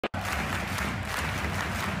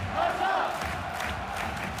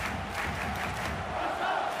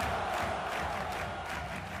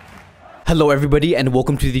Hello everybody and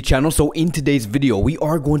welcome to the channel. So in today's video we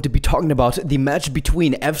are going to be talking about the match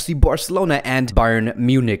between FC Barcelona and Bayern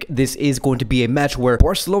Munich. This is going to be a match where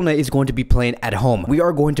Barcelona is going to be playing at home. We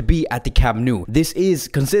are going to be at the Camp Nou. This is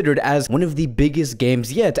considered as one of the biggest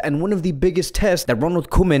games yet and one of the biggest tests that Ronald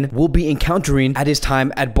Koeman will be encountering at his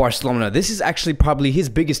time at Barcelona. This is actually probably his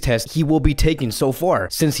biggest test he will be taking so far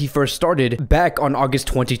since he first started back on August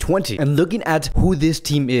 2020. And looking at who this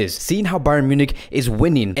team is, seeing how Bayern Munich is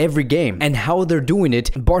winning every game and how they're doing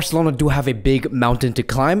it, Barcelona do have a big mountain to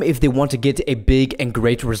climb if they want to get a big and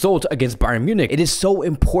great result against Bayern Munich. It is so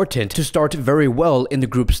important to start very well in the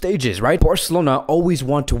group stages, right? Barcelona always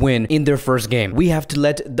want to win in their first game. We have to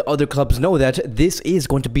let the other clubs know that this is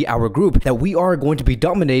going to be our group, that we are going to be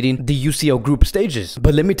dominating the UCL group stages.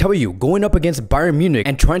 But let me tell you, going up against Bayern Munich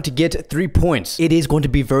and trying to get 3 points, it is going to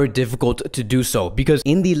be very difficult to do so, because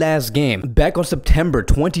in the last game back on September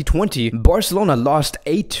 2020, Barcelona lost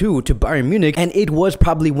 8-2 to Bayern Munich, and it was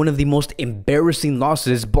probably one of the most embarrassing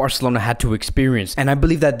losses Barcelona had to experience. And I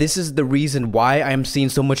believe that this is the reason why I am seeing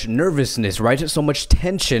so much nervousness, right? So much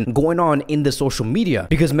tension going on in the social media,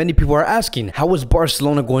 because many people are asking, how is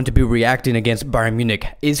Barcelona going to be reacting against Bayern Munich?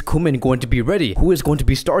 Is Koeman going to be ready? Who is going to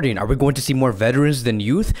be starting? Are we going to see more veterans than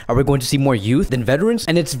youth? Are we going to see more youth than veterans?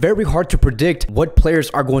 And it's very hard to predict what players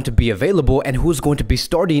are going to be available and who's going to be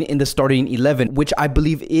starting in the starting 11, which I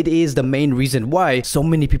believe it is the main reason why so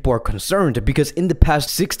many people are concerned, because in the past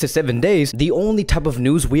 6 to 7 days, the only type of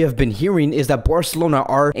news we have been hearing is that Barcelona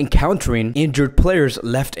are encountering injured players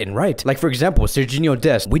left and right. Like for example, Sergino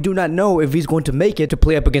Dest. We do not know if he's going to make it to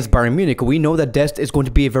play up against Bayern Munich. We know that Dest is going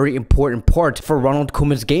to be a very important part for Ronald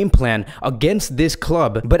Koeman's game plan against this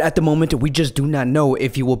club, but at the moment we just do not know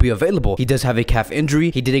if he will be available. He does have a calf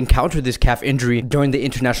injury. He did encounter this calf injury during the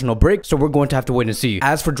international break, so we're going to have to wait and see.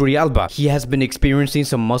 As for Jordi Alba, he has been experiencing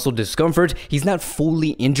some muscle discomfort. He's not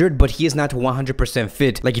fully injured, but he is not 100%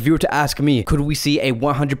 fit. Like if you were to ask me, could we see a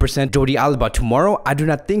 100% Jordi Alba tomorrow? I do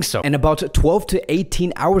not think so. And about 12 to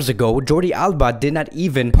 18 hours ago, Jordi Alba did not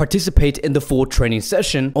even participate in the full training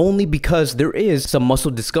session, only because there is some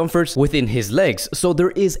muscle discomforts within his legs. So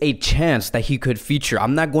there is a chance that he could feature.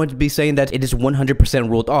 I'm not going to be saying that it is 100%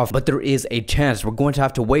 ruled off, but there is a chance. We're going to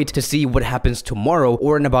have to wait to see what happens tomorrow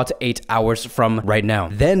or in about 8 hours from right now.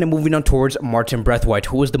 Then moving on towards Martin Braithwaite,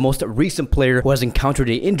 who is the most recent player who has encountered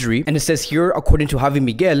an injury. And it says here, according to Javi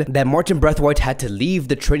Miguel, that Martin Braithwaite had to leave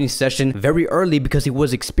the training session very early because he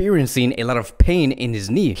was experiencing a lot of pain in his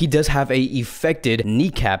knee. He does have a affected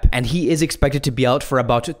kneecap, and he is expected to be out for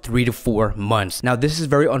about 3 to 4 months. Now, this is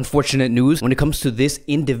very unfortunate news when it comes to this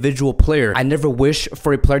individual player. I never wish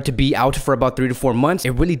for a player to be out for about 3 to 4 months.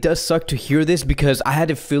 It really does suck to hear this, because I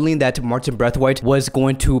had a feeling that Martin Braithwaite was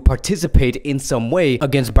going to participate in some way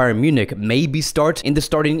against Bayern Munich. Maybe start in the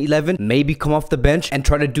starting 11, maybe come off the bench and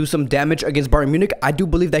try to do some damage against Bayern Munich. I do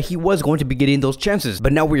believe that he was going to be getting those chances,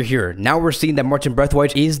 but now we're here. Now we're seeing that Martin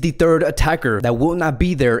Braithwaite is the third attacker that will not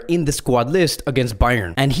be there in the squad list against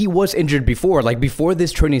Bayern. And he was injured before. Like before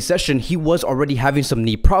this training session, he was already having some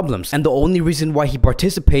knee problems. And the only reason why he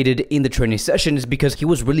participated in the training session is because he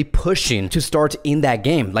was really pushing to start in that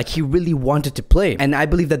game. Like he really wanted to play. And I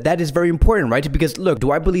believe that that is very important, right? Because look,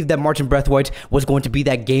 do I believe that Martin Braithwaite was going to be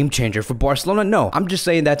that game changer for Barcelona? No. I'm just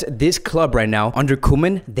saying that this club right now under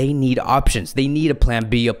Koeman, they need options. They need a plan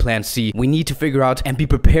B, a plan C. We need to figure out and be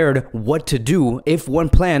prepared what to do if one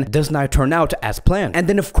plan does not turn out as planned. And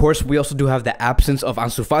then of course, we also do have the absence of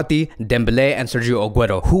Ansu Fati, Dembele, and Sergio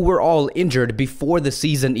Aguero, who were all injured before the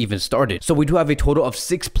season even started. So we do have a total of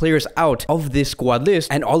 6 players out of this squad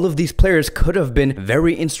list, and all of these players could have been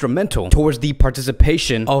very instrumental towards the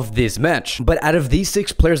participation of this match. But out of these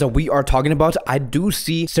 6 players that we are talking about, I do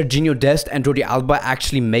see Sergino Dest and Jordi Alba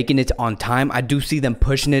actually making it on time. I do see them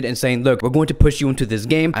pushing it and saying, look, we're going to push you into this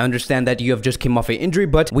game. I understand that you have just came off an injury,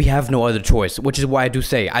 but we have no other choice, which is why I do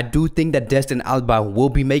say, I do think that Dest and Alba will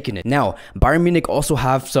be making it. Now, Bayern Munich also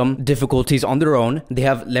have some difficulties on their own. They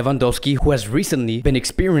have Lewandowski, who has recently been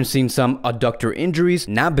experiencing some adductor injuries.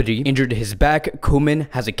 Gnabry injured his back. Koeman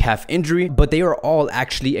has a calf injury, but they are all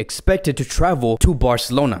actually expected to travel to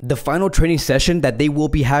Barcelona. The final training session that they will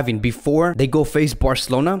be having before they go face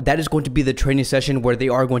Barcelona, that is going to be the training session where they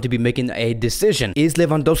are going to be making a decision. Is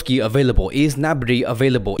Lewandowski available? Is Gnabry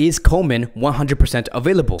available? Is Koeman 100%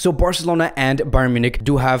 available? So Barcelona and Bayern Munich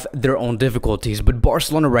do have their own difficulties, but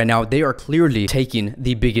Barcelona right now, they are clearly taking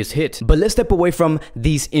the biggest hit. But let's step away from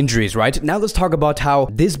these injuries, right? Now let's talk about how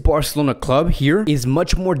this Barcelona club here is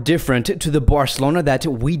much more different to the Barcelona that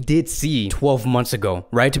we did see 12 months ago,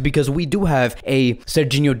 right? Because we do have a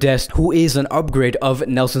Sergino Dest, who is an upgrade of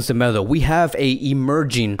Nelson Semedo. We have a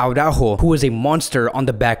emerging Araujo, who is a monster on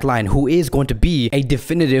the back line, who is going to be a defensive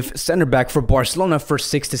definitive center back for Barcelona for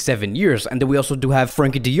 6 to 7 years. And then we also do have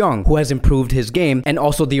Frankie de Jong, who has improved his game, and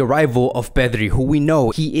also the arrival of Pedri, who we know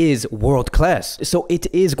he is world class. So it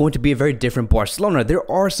is going to be a very different Barcelona. There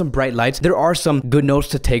are some bright lights, there are some good notes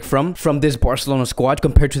to take from this Barcelona squad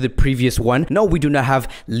compared to the previous one. No, we do not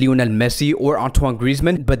have Lionel Messi or Antoine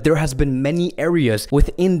Griezmann, but there has been many areas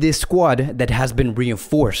within this squad that has been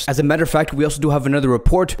reinforced. As a matter of fact, we also do have another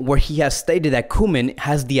report where he has stated that Koeman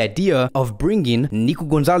has the idea of bringing Nico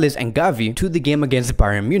Gonzalez and Gavi to the game against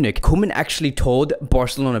Bayern Munich. Koeman actually told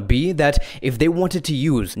Barcelona B that if they wanted to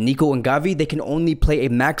use Nico and Gavi, they can only play a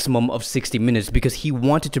maximum of 60 minutes because he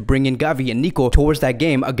wanted to bring in Gavi and Nico towards that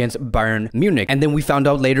game against Bayern Munich. And then we found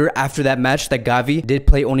out later after that match that Gavi did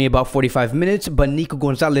play only about 45 minutes, but Nico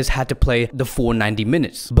Gonzalez had to play the full 90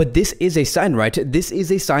 minutes. But this is a sign, right? This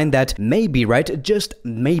is a sign that maybe, right, just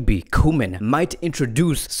maybe Koeman might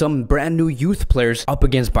introduce some brand new youth players up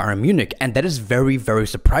against Bayern Munich, and that is very, very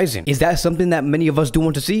surprising. Is that something that many of us do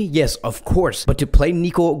want to see? Yes, of course. But to play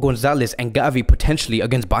Nico Gonzalez and Gavi potentially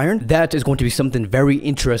against Bayern, that is going to be something very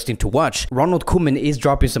interesting to watch. Ronald Koeman is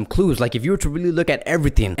dropping some clues. Like, if you were to really look at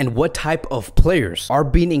everything and what type of players are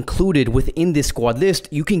being included within this squad list,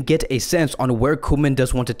 you can get a sense on where Koeman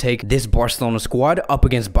does want to take this Barcelona squad up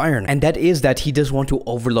against Bayern. And that is that he does want to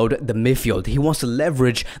overload the midfield. He wants to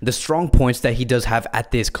leverage the strong points that he does have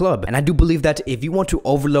at this club. And I do believe that if you want to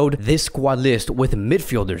overload this squad list with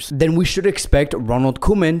midfielders, then we should expect Ronald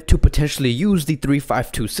Koeman to potentially use the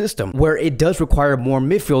 3-5-2 system, where it does require more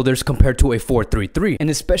midfielders compared to a 4-3-3. And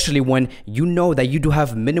especially when you know that you do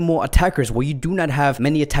have minimal attackers, where you do not have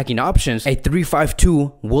many attacking options, a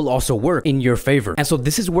 3-5-2 will also work in your favor. And so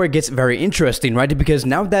this is where it gets very interesting, right? Because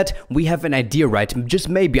now that we have an idea, right, just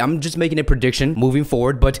maybe, I'm just making a prediction moving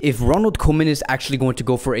forward, but if Ronald Koeman is actually going to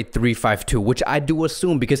go for a 3-5-2, which I do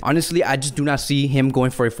assume, because honestly I just do not see him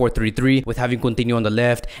going for a 4-3-3 with having Coutinho on the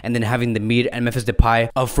left and then having the mid and Memphis Depay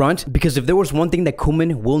up front. Because if there was one thing that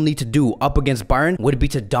Koeman will need to do up against Bayern, would be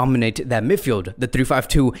to dominate that midfield. The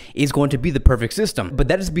 3-5-2 is going to be the perfect system. But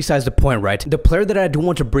that is besides the point, right? The player that I do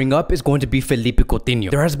want to bring up is going to be Felipe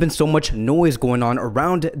Coutinho. There has been so much noise going on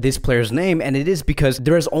around this player's name, and it is because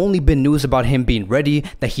there has only been news about him being ready,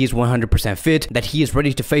 that he is 100% fit, that he is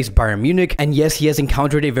ready to face Bayern Munich. And yes, he has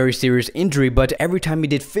encountered a very serious injury, but every time he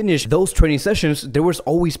did finish those training sessions, there was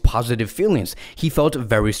always positive feelings. He felt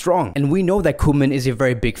very strong. And we know that Koeman is a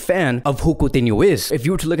very big fan of who Coutinho is. If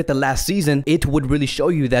you were to look at the last season, it would really show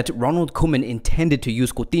you that Ronald Koeman intended to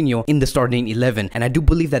use Coutinho in the starting 11. And I do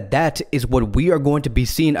believe that that is what we are going to be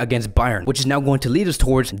seeing against Bayern, which is now going to lead us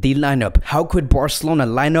towards the lineup. How could Barcelona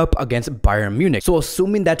line up against Bayern Munich? So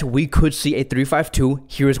assuming that we could see a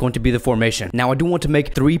 3-5-2, here is going to be the formation. Now I do want to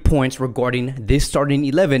make 3 points regarding this starting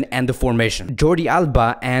 11 and the formation. Jordi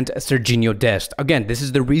Alba and Sergino Dest. Again, this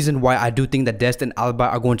is the reason why I do think that Dest and Alba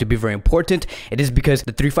are going to be very important. It is because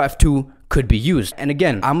the 3-5-2 could be used. And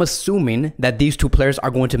again, I'm assuming that these two players are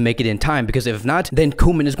going to make it in time, because if not, then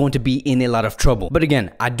Koeman is going to be in a lot of trouble. But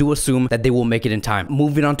again, I do assume that they will make it in time.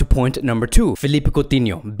 Moving on to point number 2, Felipe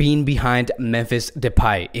Coutinho being behind Memphis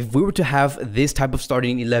Depay. If we were to have this type of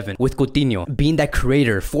starting 11 with Coutinho being that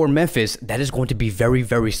creator for Memphis, that is going to be very,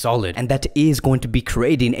 very solid. And that is going to be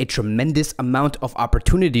creating a tremendous amount of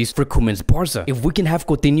opportunities for Koeman's Barca. If we can have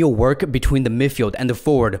Coutinho work between the midfield and the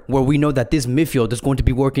forward, where we know that this midfield is going to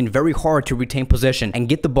be working very hard to retain possession and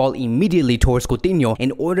get the ball immediately towards Coutinho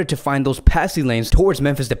in order to find those passing lanes towards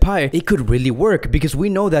Memphis Depay, it could really work, because we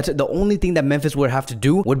know that the only thing that Memphis would have to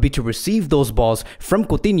do would be to receive those balls from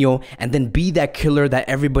Coutinho and then be that killer that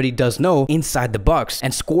everybody does know inside the box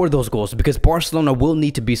and score those goals, because Barcelona will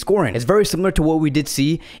need to be scoring. It's very similar to what we did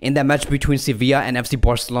see in that match between Sevilla and FC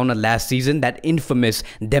Barcelona last season, that infamous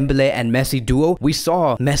Dembele and Messi duo. We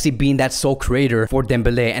saw Messi being that sole creator for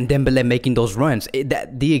Dembele and Dembele making those runs.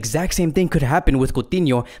 The exact same thing could happen with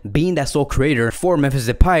Coutinho being that sole creator for Memphis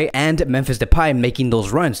Depay and Memphis Depay making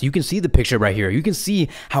those runs. You can see the picture right here. You can see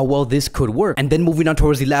how well this could work. And then moving on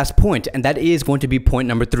towards the last point, and that is going to be point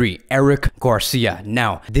number 3, Eric Garcia.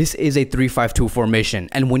 Now, this is a 3-5-2 formation,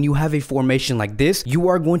 and when you have a formation like this, you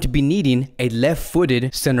are going to be needing a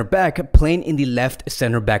left-footed center back playing in the left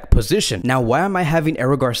center back position. Now, why am I having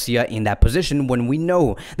Eric Garcia in that position when we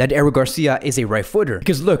know that Eric Garcia is a right footer?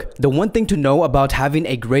 Because look, the one thing to know about having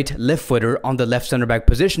a great left footer on the left center back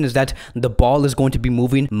position is that the ball is going to be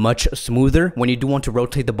moving much smoother. When you do want to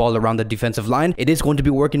rotate the ball around the defensive line, it is going to be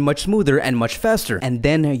working much smoother and much faster. And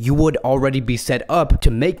then you would already be set up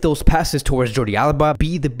to make those passes towards Jordi Alba,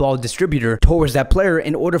 be the ball distributor towards that player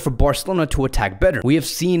in order for Barcelona to attack better. We have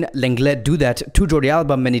seen Lenglet do that to Jordi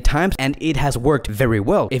Alba many times, and it has worked very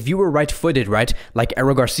well. If you were right-footed, right, like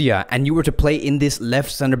Eric Garcia, and you were to play in this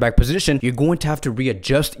left center back position, you're going to have to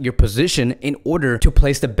readjust your position in order to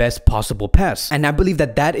place the best possible pass. And I believe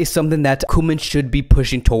that that is something that Koeman should be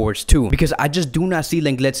pushing towards too, because I just do not see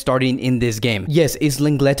Lenglet starting in this game. Yes, is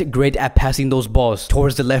Lenglet great at passing those balls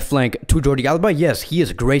towards the left flank to Jordi Alba? Yes, he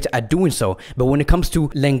is great at doing so. But when it comes to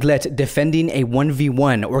Lenglet defending a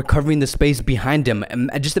 1v1 or covering the space behind him,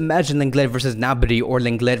 just imagine Lenglet versus Gnabry or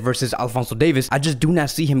Lenglet versus Alphonso Davies. I just do not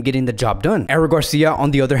see him getting the job done. Eric Garcia,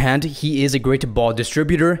 on the other hand, he is a great ball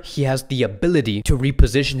distributor. He has the ability to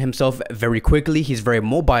reposition himself very quickly. He's very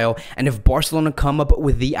mobile. And if Barcelona come up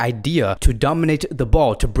with the idea to dominate the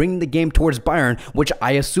ball, to bring the game towards Bayern, which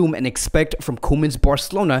I assume and expect from Koeman's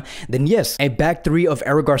Barcelona, then yes, a back three of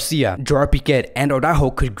Eric Garcia, Gerard Piqué, and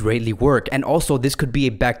Araujo could greatly work. And also, this could be a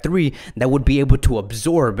back three that would be able to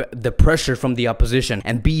absorb the pressure from the opposition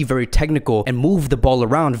and be very technical and move the ball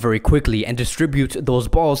around very quickly and distribute those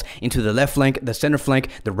balls into the left flank, the center flank,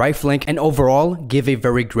 the right flank, and overall give a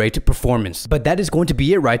very great performance. But that is going to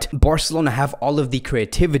be it, right? Barcelona have all of the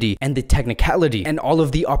creativity and the technicality and all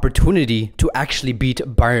of the opportunity to actually beat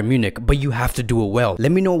Bayern Munich, but you have to do it well.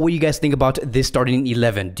 Let me know what you guys think about this starting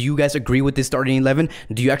 11. Do you guys agree with this starting 11?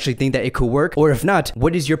 Do you actually think that it could work? Or if not,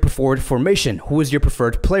 what is your preferred formation? Who is your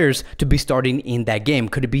preferred players to be starting in that game?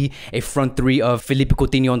 Could it be a front three of Philippe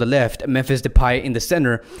Coutinho on the left, Memphis Depay in the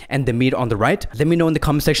center, and the mid on the right? Let me know in the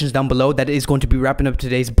comment sections down below. That is going to be wrapping up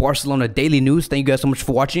today's Barcelona daily news. Thank you guys so much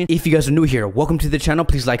for watching. If you guys are new here, welcome to the channel.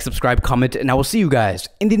 Please like, subscribe, comment, and I will see you guys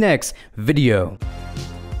in the next video.